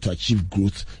in order to achieve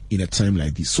growth in a time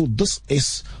like this. So this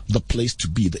is the place to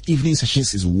be. The evening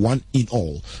sessions is one in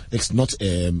all. It's not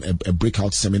a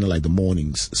breakout seminar like the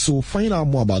mornings. So find out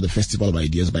more about the Festival of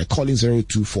Ideas by calling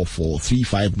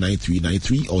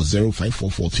 0244359393 or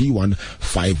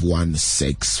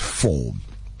 0544315164.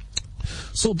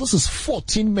 So this is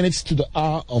 14 minutes to the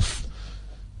hour of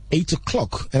 8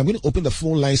 o'clock, and I'm going to open the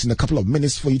phone lines in a couple of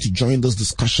minutes for you to join this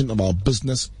discussion about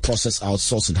business process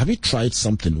outsourcing. Have you tried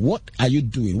something? What are you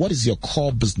doing? What is your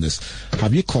core business?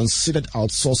 Have you considered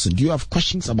outsourcing? Do you have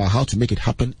questions about how to make it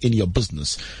happen in your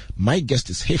business? My guest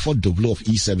is Hayford Dovlo of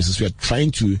eServices. We are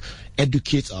trying to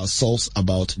educate ourselves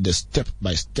about the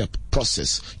step-by-step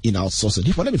process in outsourcing.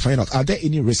 Hayford, let me find out, are there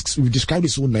any risks? We've described it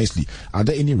so nicely. Are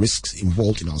there any risks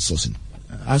involved in outsourcing?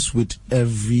 As with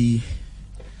every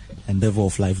endeavor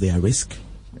of life, there are risks.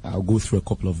 I'll go through a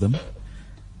couple of them.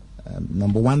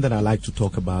 Number one that I like to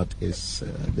talk about is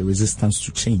the resistance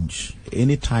to change.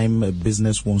 Anytime a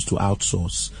business wants to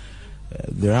outsource,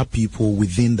 there are people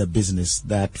within the business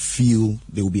that feel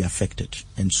they will be affected.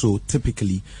 And so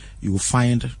typically you will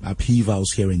find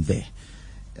upheavals here and there.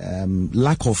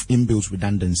 Lack of inbuilt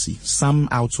redundancy. Some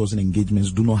outsourcing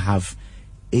engagements do not have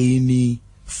any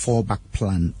fallback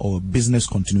plan or business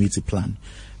continuity plan.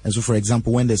 And so, for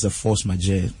example, when there's a force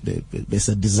majeure, there's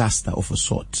a disaster of a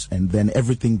sort, and then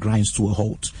everything grinds to a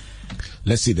halt.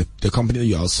 Let's say the company that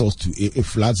you outsource to, it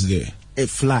floods there. It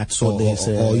floods, or there's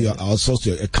or you outsource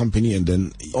to a company and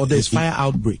then... Or there's fire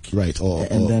outbreak. Right.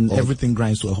 And then everything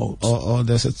grinds to a halt. Or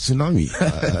there's a tsunami.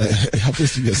 It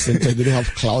happens to be a center. They don't have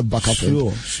cloud backup.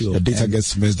 Sure. The data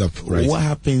gets messed up. Right. What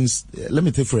happens, let me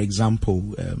take, for example,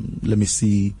 let me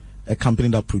see, a company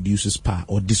that produces power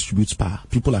or distributes power.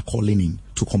 People are calling in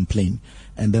to complain,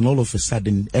 and then all of a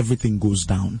sudden everything goes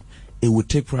down. It would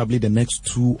take probably the next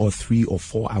 2 or 3 or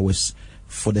 4 hours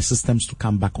for the systems to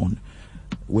come back on.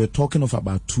 We're talking of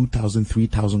about 2,000,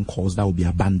 3,000 calls that will be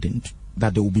abandoned,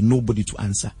 that there will be nobody to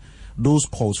answer. Those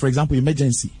calls, for example,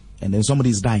 emergency, and then somebody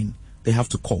is dying, they have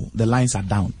to call. The lines are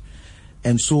down.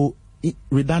 And so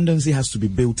redundancy has to be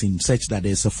built in such that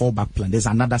there's a fallback plan. There's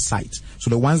another site.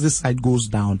 So that once this site goes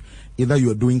down, either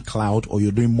you're doing cloud or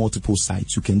you're doing multiple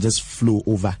sites, you can just flow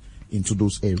over into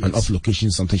those areas. And off location,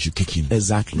 something should kick in.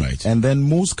 Exactly. Right. And then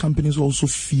most companies also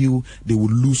feel they will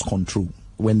lose control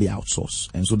when they outsource.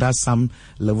 And so that's some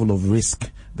level of risk,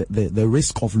 the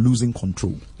risk of losing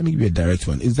control. Let me give you a direct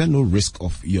one. Is there no risk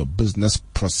of your business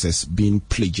process being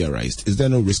plagiarized? Is there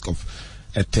no risk of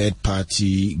a third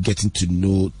party getting to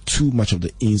know too much of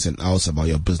the ins and outs about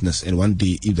your business, and one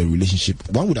day if the relationship,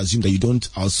 one would assume that you don't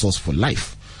outsource for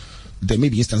life. There may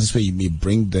be instances where you may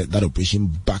bring that operation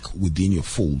back within your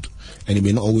fold, and it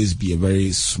may not always be a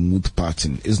very smooth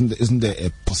pattern. Isn't there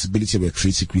a possibility of a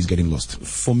trade secrets getting lost?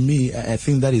 For me, I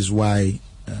think that is why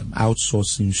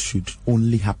outsourcing should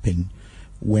only happen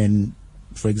when,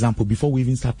 for example, before we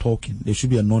even start talking, there should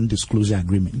be a non-disclosure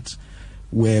agreement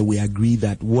where we agree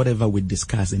that whatever we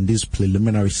discuss in these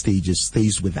preliminary stages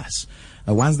stays with us.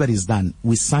 Once that is done,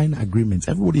 we sign agreements.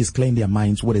 Everybody is clear in their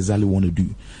minds what exactly we want to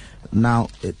do. Now,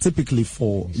 typically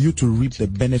for you to reap the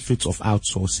benefits of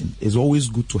outsourcing, it's always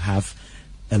good to have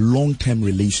a long-term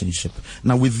relationship.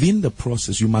 Now, within the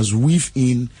process, you must weave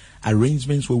in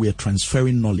arrangements where we are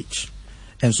transferring knowledge.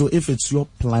 And so if it's your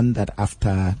plan that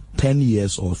after 10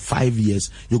 years or 5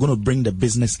 years, you're going to bring the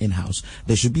business in-house,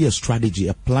 there should be a strategy,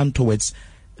 a plan towards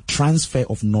transfer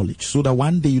of knowledge, so that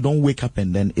one day you don't wake up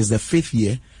and then it's the 5th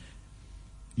year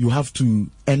you have to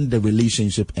end the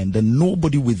relationship, and then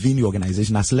nobody within your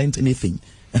organization has learned anything,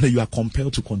 and then you are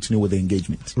compelled to continue with the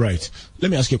engagement. Right.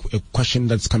 Let me ask you a question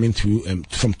that's coming through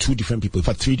from two different people, in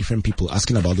fact, three different people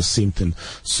asking about the same thing.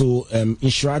 So,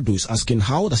 Inshirado is asking,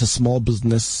 how does a small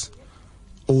business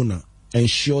owner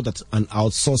ensure that in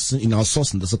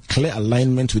outsourcing, there's a clear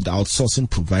alignment with the outsourcing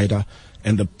provider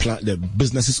and the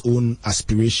business's own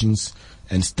aspirations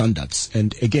and standards?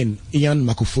 And again, Ian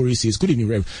Makufori says, good evening,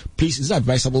 Rev. Please, is it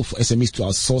advisable for SMEs to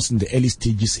outsource in the early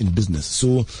stages in business?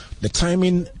 So the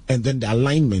timing and then the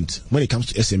alignment when it comes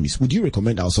to SMEs, would you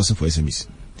recommend outsourcing for SMEs?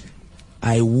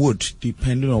 I would,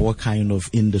 depending on what kind of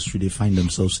industry they find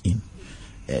themselves in.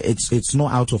 It's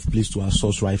not out of place to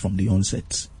outsource right from the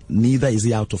onset. Neither is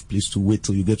it out of place to wait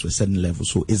till you get to a certain level.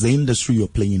 So it's the industry you're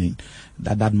playing in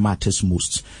that matters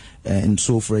most. And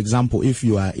so, for example, if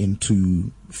you are into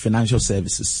financial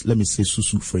services, let me say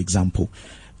Susu, for example,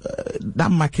 that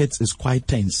market is quite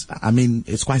tense. I mean,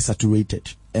 it's quite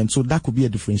saturated. And so that could be a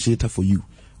differentiator for you,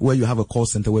 where you have a call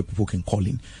center where people can call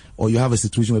in, or you have a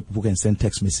situation where people can send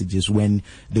text messages when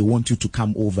they want you to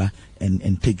come over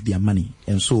and take their money.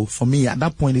 And so for me, at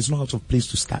that point, it's not out of place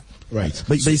to start. Right.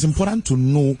 But it's important to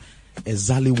know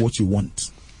exactly what you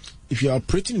want. If you're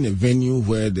operating in a venue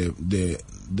where the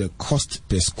cost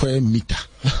per square meter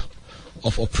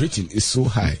of operating is so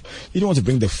high, you don't want to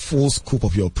bring the full scope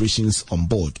of your operations on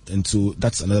board. And so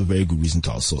that's another very good reason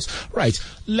to outsource. Right.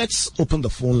 Let's open the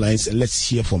phone lines and let's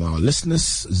hear from our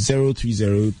listeners.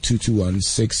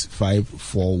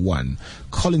 030-221-6541.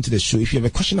 Call into the show. If you have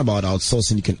a question about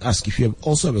outsourcing, you can ask. If you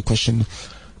also have a question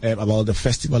about the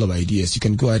Festival of Ideas, you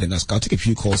can go ahead and ask. I'll take a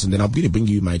few calls and then I'm going to bring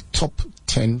you my top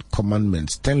 10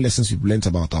 commandments, 10 lessons we've learned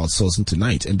about outsourcing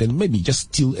tonight, and then maybe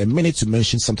just steal a minute to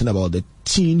mention something about the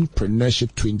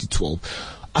Teenpreneurship 2012.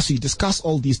 As we discuss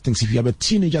all these things, if you have a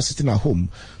teenager sitting at home,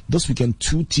 this weekend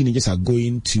 2 teenagers are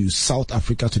going to South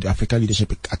Africa to the African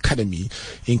Leadership Academy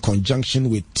in conjunction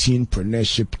with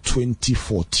Teenpreneurship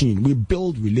 2014. We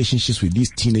build relationships with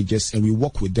these teenagers and we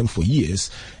work with them for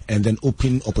years and then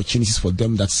open opportunities for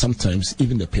them that sometimes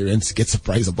even the parents get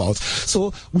surprised about.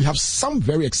 So we have some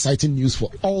very exciting news for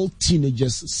all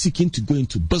teenagers seeking to go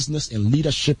into business and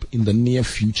leadership in the near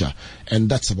future. And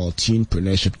that's about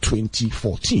Teenpreneurship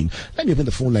 2014. Let me open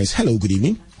the phone lines. Hello, good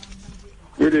evening.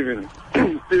 Good evening.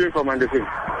 Stephen from Anderson.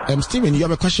 Stephen, you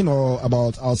have a question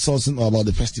about outsourcing or about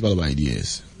the Festival of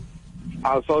Ideas?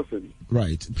 Outsourcing.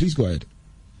 Right. Please go ahead.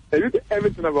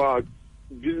 Everything about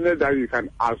business that you can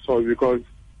outsource, because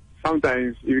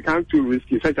sometimes if you can't too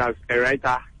risky, such as a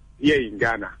writer here in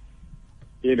Ghana,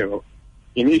 in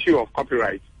issue of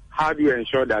copyright, how do you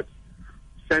ensure that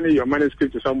sending your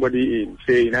manuscript to somebody in,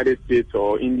 say, United States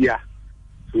or India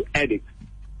to edit,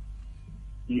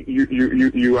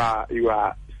 you are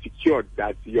secured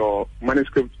that your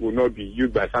manuscript will not be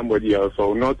used by somebody else or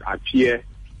will not appear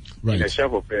in a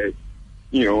shelf of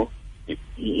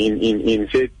in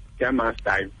say 10 months'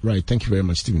 time. Right. Thank you very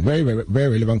much, Stephen. Very, very,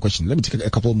 very relevant question. Let me take a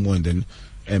couple more and then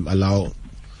allow.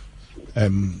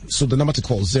 So the number to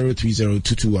call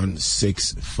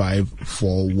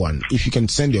 030-221-6541. If you can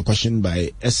send your question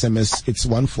by SMS, it's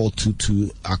 1422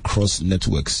 across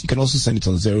networks. You can also send it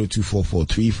on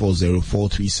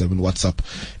 0244-340-437 WhatsApp,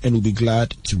 and we'll be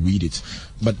glad to read it.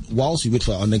 But whilst we wait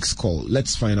for our next call,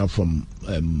 let's find out from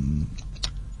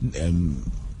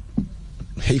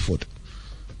Hayford.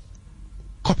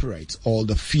 Copyright or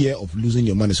the fear of losing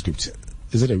your manuscript.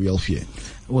 Is it a real fear?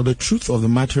 Well, the truth of the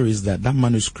matter is that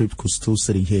manuscript could still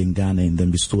sit here in Ghana and then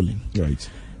be stolen. Right.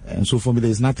 And so for me,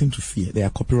 there's nothing to fear. There are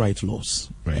copyright laws.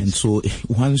 Right. And so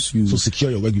once you... So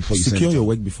secure your work before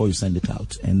you send it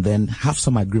out. And then have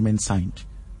some agreement signed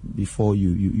before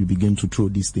you begin to throw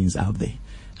these things out there.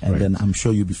 And then I'm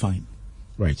sure you'll be fine.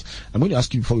 Right. I'm going to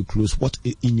ask you before we close, what,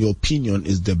 in your opinion,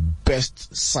 is the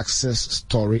best success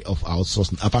story of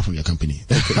outsourcing, apart from your company?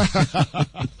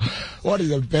 What is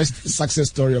the best success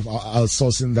story of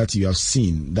outsourcing that you have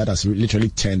seen that has literally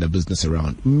turned the business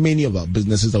around? Many of our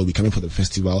businesses that will be coming for the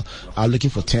festival are looking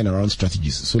for turnaround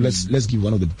strategies. So let's give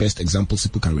one of the best examples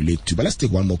people can relate to. But let's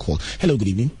take one more call. Hello, good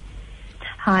evening.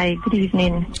 Hi, good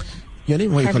evening. Your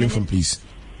name, where are you calling from, please?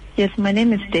 Yes, my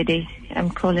name is Dede.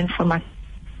 I'm calling from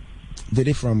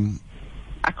Dede from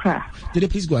Accra. Dede,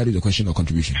 please go ahead with the question or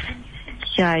contribution.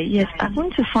 Yeah, yes. I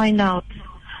want to find out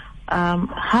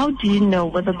how do you know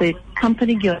whether the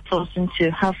company you're sourcing to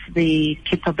have the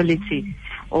capability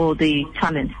or the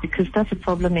talent? Because that's a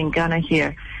problem in Ghana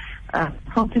here.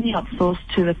 Company outsourced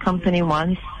to the company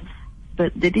once,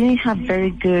 but they didn't have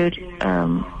very good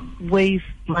ways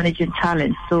managing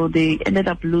talent, so they ended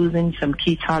up losing some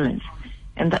key talents,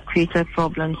 and that created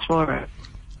problems for us.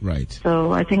 Right.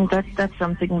 So I think that's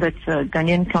something that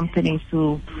Ghanaian companies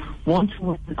who want to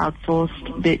work with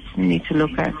outsourced bits need to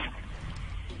look at.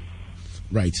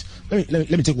 Right. Let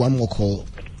me take one more call.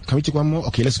 Can we take one more?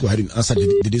 Okay, let's go ahead and answer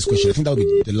this question. I think that will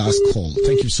be the last call.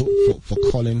 Thank you so for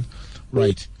calling.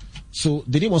 Right. So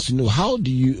Dede wants to know, how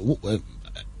do you...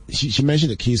 She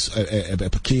mentioned a case where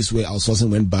outsourcing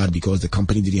went bad because the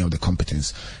company didn't have the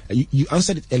competence. You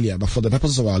answered it earlier, but for the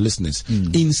purposes of our listeners,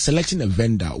 in selecting a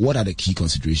vendor, what are the key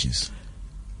considerations?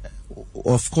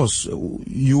 Of course,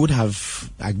 you would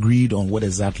have agreed on what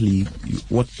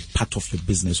part of your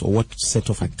business or what set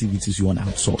of activities you want to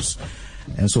outsource.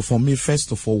 And so for me,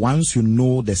 first of all, once you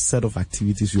know the set of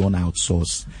activities you want to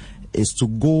outsource, is to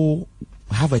go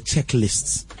have a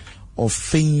checklist of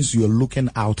things you're looking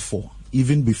out for,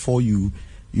 even before you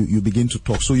begin to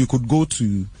talk. So you could go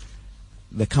to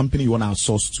the company you want to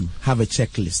outsource to, have a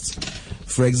checklist.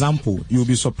 For example, you'll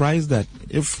be surprised that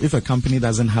if a company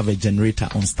doesn't have a generator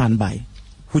on standby,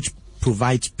 which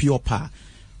provides pure power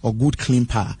or good clean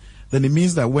power, then it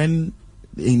means that when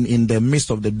in the midst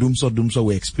of the doomsday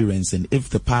we're experiencing, if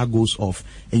the power goes off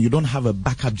and you don't have a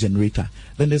backup generator,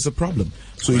 then there's a problem.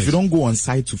 So if you don't go on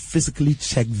site to physically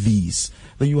check these,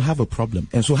 then you have a problem.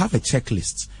 And so have a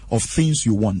checklist of things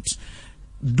you want.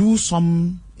 Do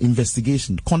some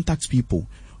investigation, contact people.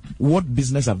 What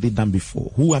business have they done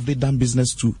before? Who have they done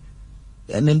business to?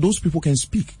 And then those people can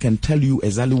speak, can tell you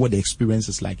exactly what the experience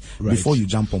is like before you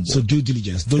jump on board. So due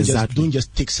diligence. Don't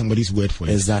just take somebody's word for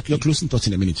it. Exactly. Your closing thoughts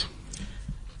in a minute.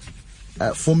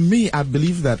 For me, I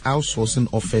believe that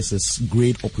outsourcing offers us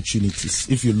great opportunities.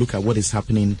 If you look at what is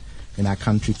happening in our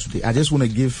country today, I just want to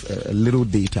give a little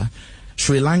data.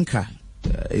 Sri Lanka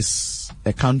is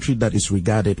a country that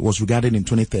was regarded in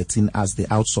 2013 as the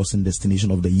outsourcing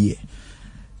destination of the year.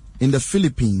 In the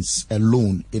Philippines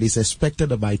alone, it is expected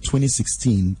that by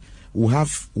 2016, we'll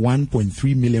have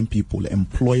 1.3 million people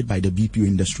employed by the BPO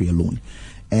industry alone.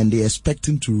 And they're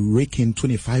expecting to rake in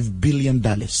 $25 billion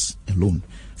alone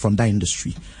from that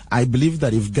industry. I believe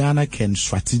that if Ghana can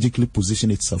strategically position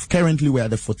itself, currently we are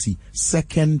the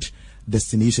 42nd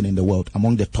destination in the world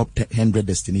among the top 100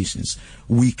 destinations,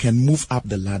 we can move up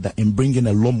the ladder and bring in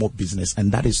a lot more business,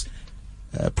 and that is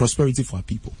prosperity for our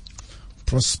people.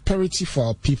 Prosperity for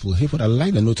our people. Hey, but I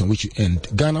like the note on which you end.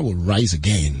 Ghana will rise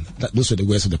again. Those were the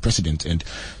words of the president. And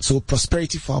so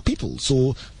prosperity for our people.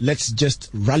 So let's just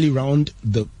rally around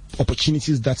the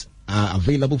opportunities that are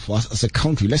available for us as a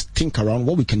country. Let's think around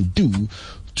what we can do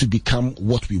to become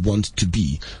what we want to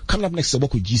be. Coming up next, the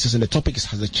Walk with Jesus, and the topic is,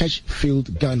 has the church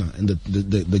failed Ghana? And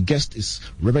the guest is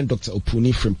Reverend Dr.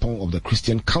 Opuni Frimpong of the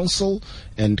Christian Council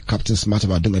and Captain Smart of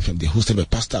Adom FM. They're hosted by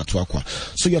Pastor Atuakwa.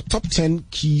 So your top 10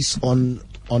 keys on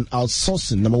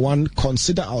outsourcing. Number 1,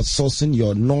 consider outsourcing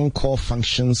your non-core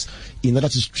functions in order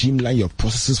to streamline your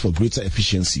processes for greater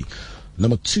efficiency.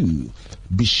 Number 2,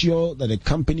 be sure that the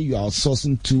company you are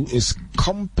outsourcing to is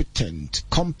competent.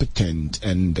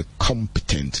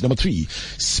 Number 3,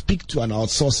 speak to an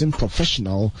outsourcing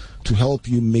professional to help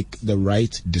you make the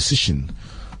right decision.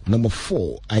 Number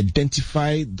 4,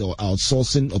 identify the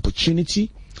outsourcing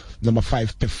opportunity. Number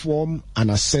 5, perform an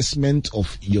assessment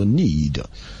of your need.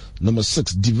 Number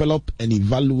 6, develop and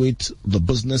evaluate the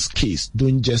business case.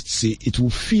 Don't just say it will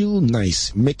feel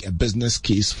nice. Make a business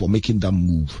case for making that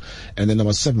move. And then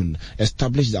number 7,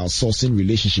 establish the outsourcing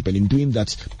relationship. And in doing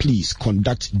that, please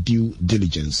conduct due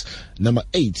diligence. Number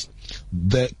 8,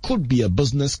 there could be a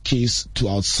business case to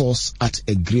outsource at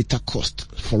a greater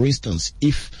cost. For instance,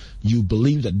 if you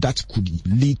believe that could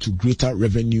lead to greater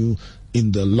revenue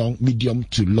in the medium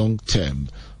to long term.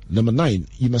 Number 9,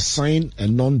 you must sign a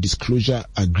non-disclosure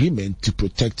agreement to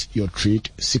protect your trade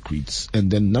secrets.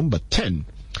 And then number 10,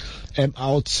 in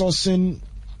outsourcing,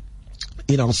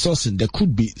 there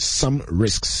could be some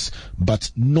risks,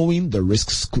 but knowing the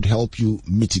risks could help you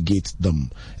mitigate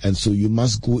them. And so you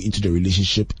must go into the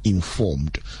relationship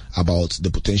informed about the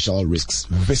potential risks.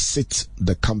 Visit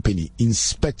the company,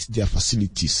 inspect their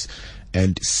facilities,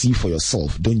 and see for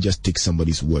yourself. Don't just take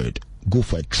somebody's word. Go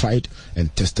for a tried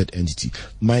and tested entity.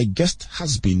 My guest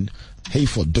has been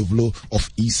Hayford Dovlo of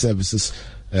eServices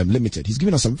Limited. He's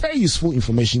given us some very useful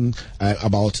information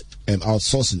about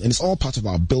outsourcing, and it's all part of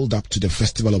our build-up to the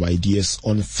Festival of Ideas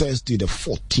on Thursday, the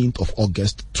 14th of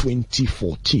August,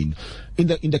 2014. In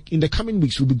the coming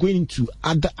weeks, we'll be going into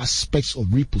other aspects of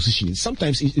repositioning.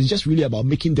 Sometimes it's just really about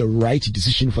making the right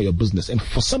decision for your business. And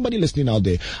for somebody listening out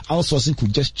there, outsourcing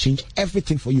could just change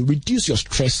everything for you, reduce your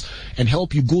stress, and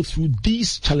help you go through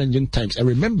these challenging times. And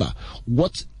remember,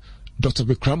 what Dr.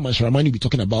 Vikram Mansharamani will be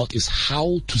talking about is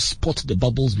how to spot the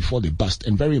bubbles before they burst,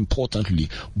 and very importantly,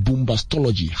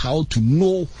 boombastology, how to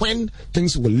know when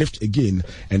things will lift again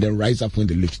and then rise up when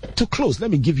they lift. To close, let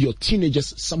me give your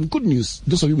teenagers some good news.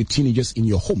 Those of you with teenagers in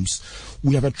your homes,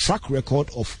 we have a track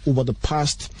record of over the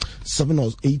past 7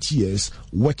 or 8 years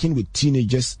working with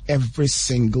teenagers every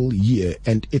single year,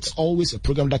 and it's always a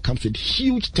program that comes with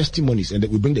huge testimonies, and that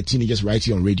we bring the teenagers right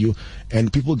here on radio,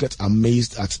 and people get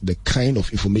amazed at the kind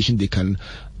of information they can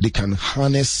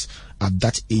harness at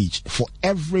that age. For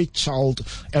every child,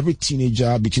 every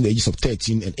teenager between the ages of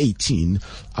 13 and 18,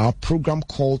 our program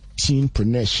called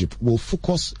Teenpreneurship will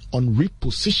focus on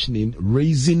repositioning,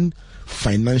 raising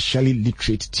financially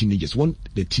literate teenagers. Want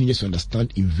the teenagers to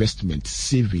understand investment,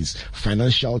 savings,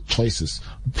 financial choices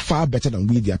far better than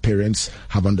we, their parents,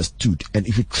 have understood. And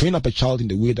if you train up a child in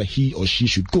the way that he or she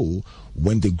should go,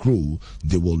 when they grow,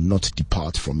 they will not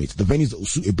depart from it. The venue is the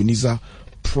Osu Ebenezer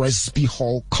Presby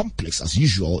Hall Complex, as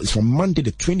usual. It's from Monday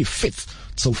the 25th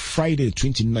till Friday the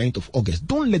 29th of August.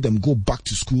 Don't let them go back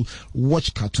to school,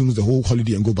 watch cartoons the whole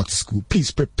holiday and go back to school.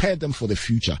 Please prepare them for the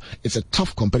future. It's a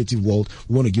tough competitive world.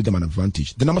 We want to give them an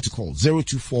advantage. The number to call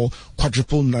 024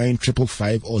 999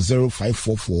 555 or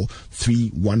 0544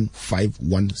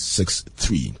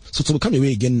 315163. So we'll come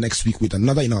away again next week with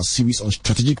another in our series on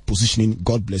strategic positioning.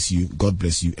 God bless you, God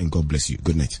bless you, and God bless you.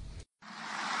 Good night.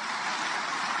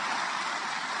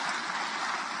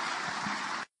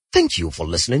 Thank you for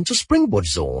listening to Springboard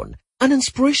Zone, an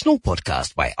inspirational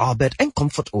podcast by Albert and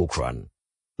Comfort Okran.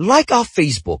 Like our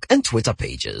Facebook and Twitter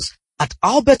pages at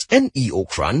Albert N.E.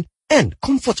 Okran and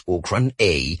Comfort Okran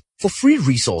A for free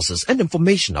resources and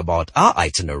information about our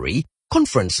itinerary,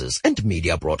 conferences, and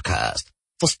media broadcast.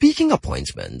 For speaking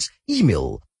appointments,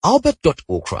 email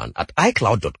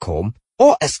albert.okran@icloud.com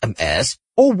or SMS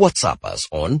or WhatsApp us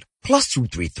on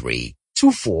 +233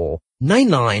 24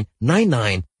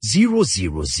 9999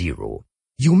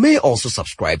 You may also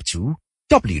subscribe to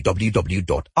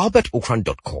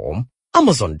www.albertokran.com,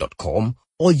 amazon.com,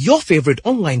 or your favorite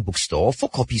online bookstore for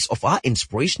copies of our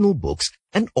inspirational books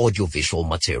and audiovisual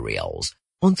materials.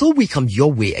 Until we come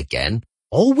your way again,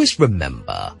 always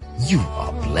remember, you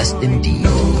are blessed indeed.